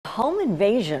Home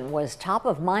invasion was top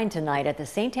of mind tonight at the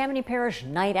St. Tammany Parish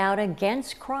Night Out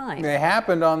Against Crime. It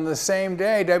happened on the same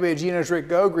day. WGNO's Rick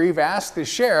Gogrieve asked the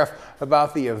sheriff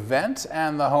about the event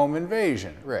and the home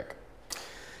invasion. Rick.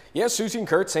 Yes, Susie and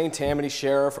Kurt, St. Tammany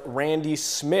Sheriff Randy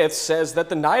Smith says that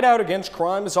the Night Out Against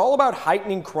Crime is all about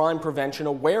heightening crime prevention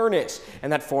awareness,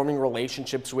 and that forming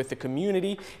relationships with the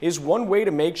community is one way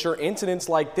to make sure incidents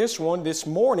like this one this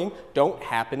morning don't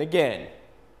happen again.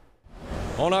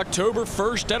 On October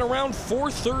 1st at around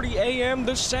 4:30 a.m.,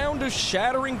 the sound of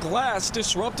shattering glass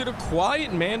disrupted a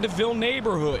quiet Mandeville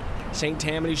neighborhood. St.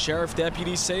 Tammany Sheriff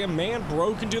deputies say a man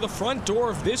broke into the front door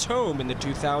of this home in the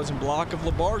 2000 block of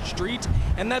LaBarre Street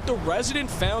and that the resident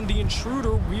found the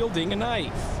intruder wielding a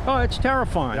knife. Oh, it's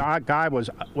terrifying. Our guy was,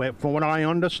 from what I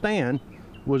understand,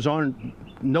 was on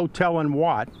no telling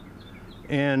what.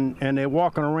 And they're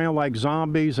walking around like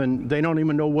zombies, and they don't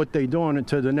even know what they're doing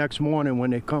until the next morning when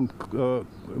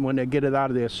they get it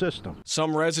out of their system.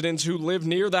 Some residents who live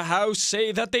near the house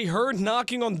say that they heard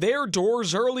knocking on their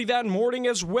doors early that morning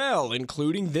as well,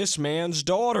 including this man's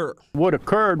daughter. What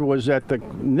occurred was that the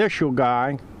initial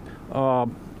guy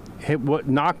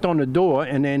knocked on the door,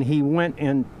 and then he went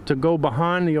in to go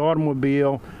behind the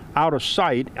automobile out of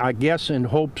sight, I guess in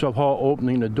hopes of her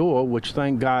opening the door, which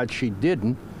thank God she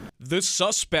didn't. The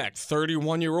suspect,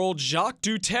 31-year-old Jacques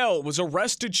Dutel, was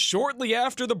arrested shortly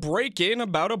after the break-in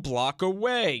about a block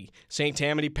away. St.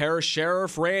 Tammany Parish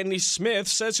Sheriff Randy Smith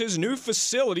says his new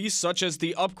facilities, such as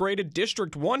the upgraded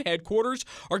District 1 headquarters,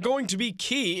 are going to be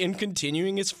key in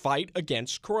continuing his fight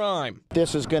against crime.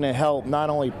 This is going to help not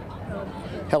only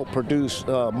help produce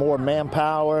more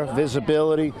manpower,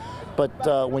 visibility,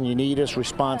 but when you need us,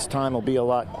 response time will be a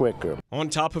lot quicker. On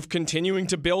top of continuing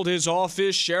to build his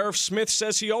office, Sheriff Smith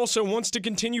says he also wants to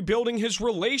continue building his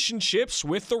relationships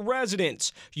with the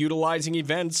residents, utilizing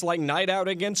events like Night Out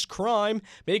Against Crime,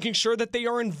 making sure that they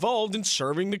are involved in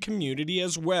serving the community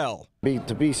as well.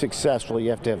 To be successful, you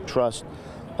have to have trust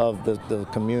of the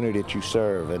community that you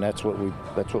serve, and that's what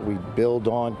we build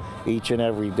on each and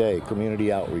every day,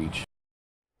 community outreach.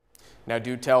 Now,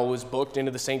 Dutel was booked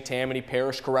into the St. Tammany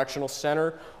Parish Correctional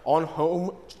Center on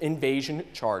home invasion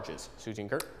charges. Susie and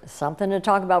Kurt. Something to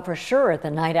talk about for sure at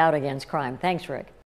the Night Out Against Crime. Thanks, Rick.